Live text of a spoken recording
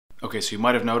Okay, so you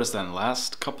might have noticed that in the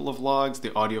last couple of vlogs,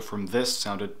 the audio from this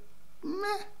sounded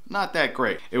meh, not that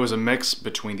great. It was a mix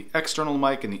between the external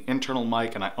mic and the internal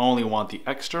mic, and I only want the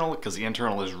external because the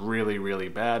internal is really, really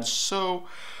bad. So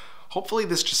hopefully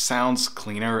this just sounds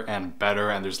cleaner and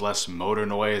better and there's less motor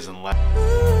noise and less...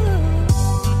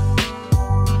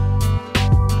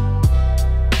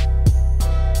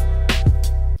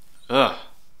 Ugh.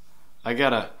 I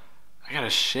gotta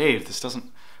shave. This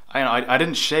doesn't... I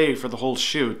didn't shave for the whole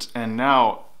shoot, and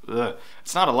now,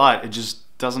 it's not a lot, it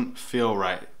just doesn't feel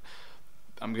right.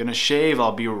 I'm gonna shave,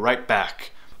 I'll be right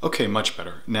back. Okay, much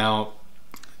better. Now,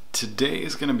 today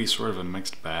is gonna be sort of a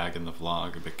mixed bag in the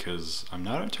vlog because I'm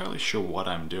not entirely sure what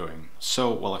I'm doing.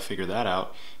 So, while I figure that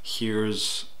out,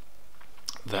 here's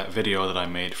that video that I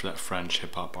made for that French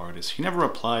hip-hop artist. He never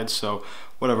replied, so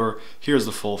whatever, here's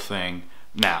the full thing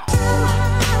now.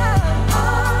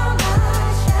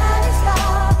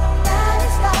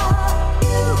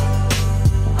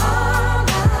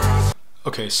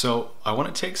 Okay, so I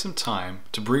want to take some time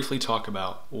to briefly talk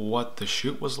about what the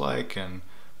shoot was like and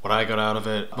what I got out of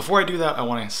it. Before I do that, I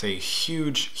want to say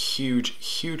huge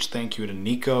thank you to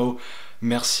Nico.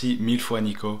 Merci mille fois,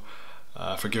 Nico,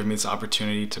 for giving me this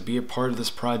opportunity to be a part of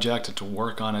this project and to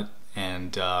work on it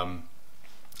and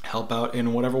help out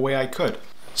in whatever way I could.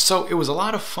 So it was a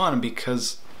lot of fun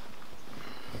because...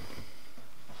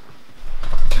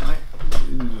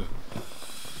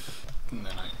 And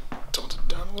then I tilt it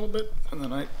down a little bit, and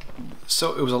then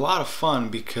so it was a lot of fun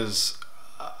because,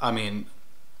 I mean,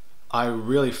 I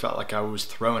really felt like I was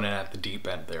thrown in at the deep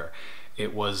end there.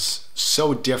 It was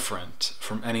so different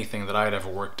from anything that I'd ever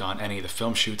worked on, any of the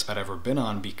film shoots I'd ever been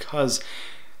on, because,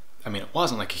 I mean, it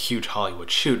wasn't like a huge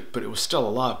Hollywood shoot, but it was still a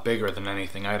lot bigger than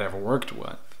anything I'd ever worked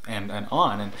with and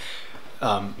on,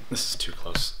 and this is too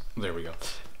close. There we go.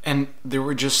 And there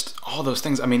were just all those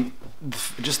things. I mean,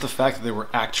 just the fact that there were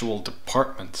actual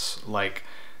departments, like,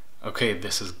 okay,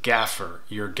 this is gaffer,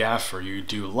 you're gaffer, you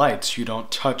do lights, you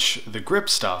don't touch the grip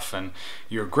stuff, and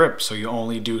your grip, so you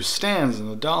only do stands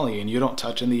and the dolly, and you don't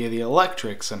touch any of the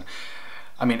electrics. And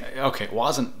I mean, okay, it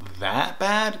wasn't that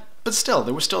bad, but still,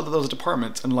 there were still those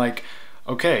departments, and like,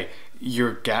 okay,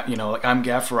 you're you know, like, I'm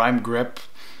gaffer, I'm grip,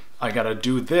 I gotta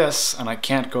do this, and I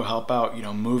can't go help out, you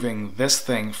know, moving this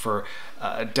thing for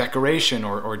decoration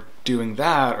or doing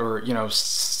that, or, you know,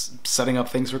 setting up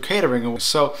things for catering.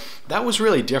 So that was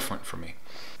really different for me.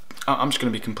 I'm just gonna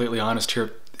be completely honest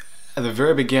here. At the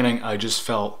very beginning, I just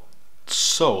felt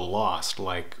so lost.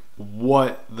 Like,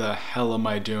 what the hell am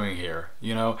I doing here?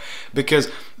 You know,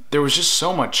 because there was just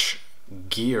so much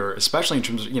gear, especially in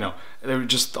terms of, you know, there were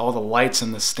just all the lights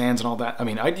and the stands and all that. I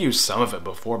mean, I'd used some of it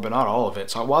before, but not all of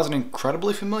it, so I wasn't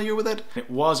incredibly familiar with it. It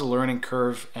was a learning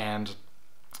curve, and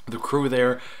the crew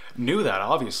there knew that,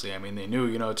 obviously. I mean, they knew,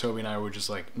 you know, Toby and I were just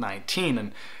like 19,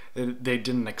 and they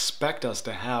didn't expect us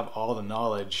to have all the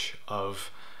knowledge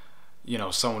of, you know,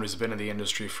 someone who's been in the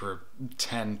industry for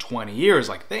 10, 20 years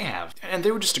like they have. And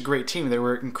they were just a great team. They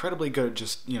were incredibly good at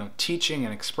just, you know, teaching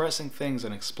and expressing things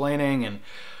and explaining, and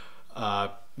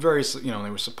very, you know, they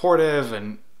were supportive,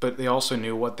 but they also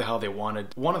knew what the hell they wanted.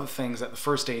 One of the things that the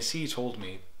first AC told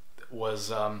me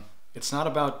was, it's not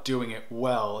about doing it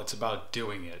well, it's about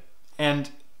doing it. And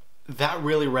that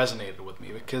really resonated with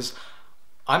me because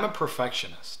I'm a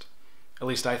perfectionist. At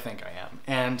least I think I am.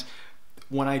 And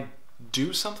when I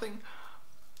do something,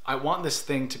 I want this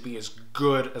thing to be as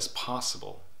good as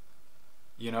possible,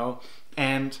 you know?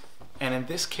 And in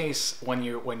this case, when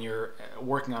you're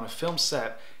working on a film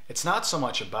set, it's not so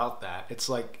much about that. It's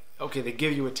like, okay, they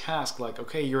give you a task, like,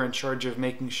 okay, you're in charge of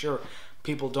making sure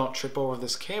people don't trip over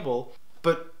this cable,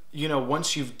 but, you know,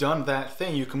 once you've done that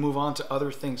thing, you can move on to other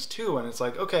things too. And it's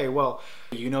like, okay, well,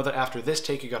 you know that after this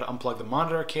take, you got to unplug the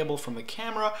monitor cable from the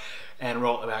camera and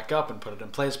roll it back up and put it in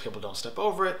place. People don't step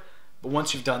over it. But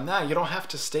once you've done that, you don't have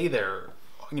to stay there,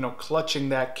 you know, clutching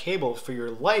that cable for your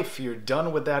life. You're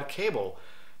done with that cable.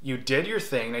 You did your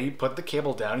thing, now you put the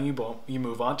cable down and you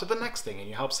move on to the next thing, and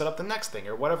you help set up the next thing,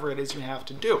 or whatever it is you have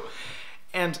to do.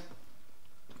 And,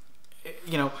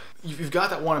 you know, you've got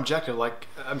that one objective, like,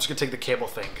 I'm just gonna take the cable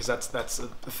thing, because that's the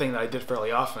thing that I did fairly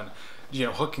often, you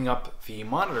know, hooking up the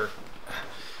monitor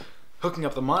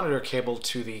cable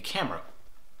to the camera.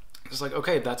 It's like,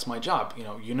 okay, that's my job.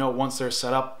 You know, once they're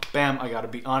set up, bam, I gotta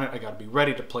be on it, I gotta be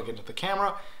ready to plug it into the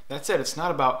camera. That's it. It's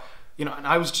not about, you know, and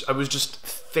I was just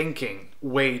thinking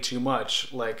way too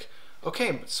much, like,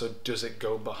 okay, so does it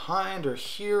go behind or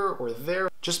here or there?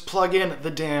 Just plug in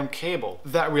the damn cable.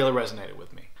 That really resonated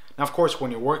with me. Now, of course, when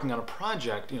you're working on a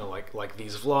project, you know, like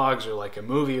these vlogs or like a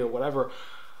movie or whatever,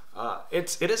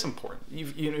 it is important.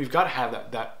 You've got to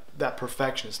have that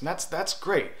perfectionist, and that's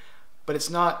great, but it's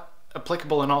not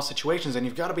applicable in all situations, and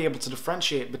you've got to be able to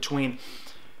differentiate between,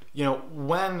 you know,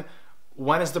 when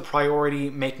is the priority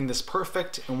making this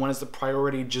perfect and when is the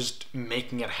priority just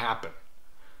making it happen.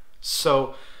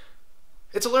 So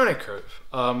it's a learning curve.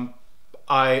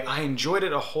 I enjoyed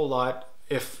it a whole lot.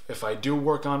 If I do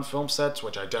work on film sets,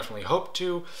 which I definitely hope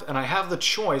to, and I have the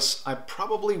choice, I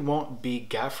probably won't be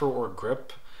gaffer or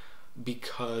grip,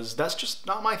 because that's just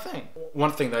not my thing.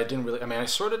 One thing that I didn't really, I mean, I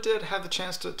sort of did have the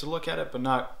chance to look at it, but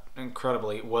not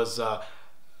incredibly, was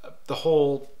the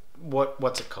whole,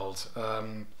 what's it called?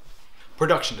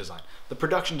 Production design. The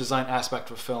production design aspect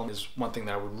of film is one thing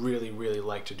that I would really, really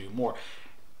like to do more.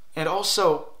 And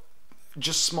also,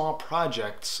 just small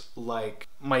projects like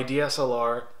my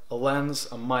DSLR, a lens,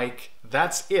 a mic,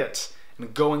 that's it.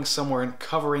 And going somewhere and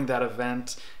covering that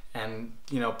event and,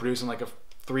 you know, producing like a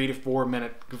 3 to 4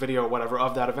 minute video or whatever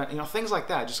of that event, you know, things like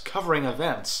that, just covering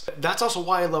events. That's also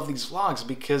why I love these vlogs,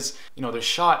 because, you know, they're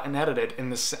shot and edited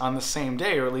on the same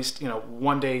day, or at least, you know,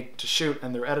 one day to shoot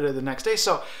and they're edited the next day.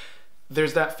 So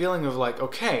there's that feeling of like,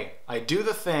 okay, I do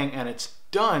the thing and it's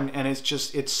done, and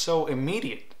it's so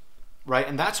immediate, right?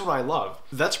 And that's what I love.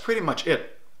 That's pretty much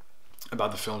it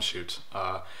about the film shoot.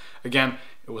 Again,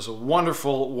 it was a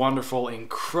wonderful, wonderful,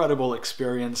 incredible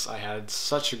experience. I had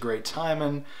such a great time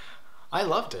and I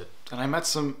loved it. And I met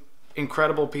some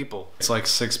incredible people. It's like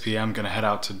 6 p.m., gonna head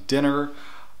out to dinner.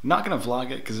 I'm not gonna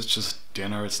vlog it because it's just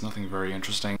dinner. It's nothing very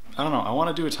interesting. I don't know, I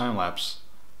wanna do a time lapse,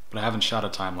 but I haven't shot a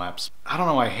time lapse. I don't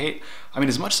know, I mean,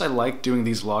 as much as I like doing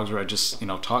these vlogs where I just, you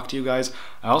know, talk to you guys,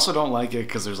 I also don't like it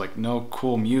because there's like no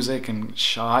cool music and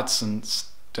shots and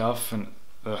stuff and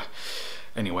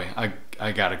anyway,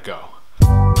 I gotta go.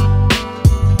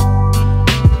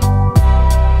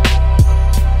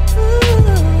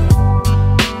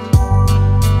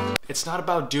 It's not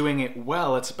about doing it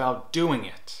well, it's about doing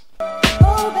it.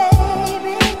 Oh,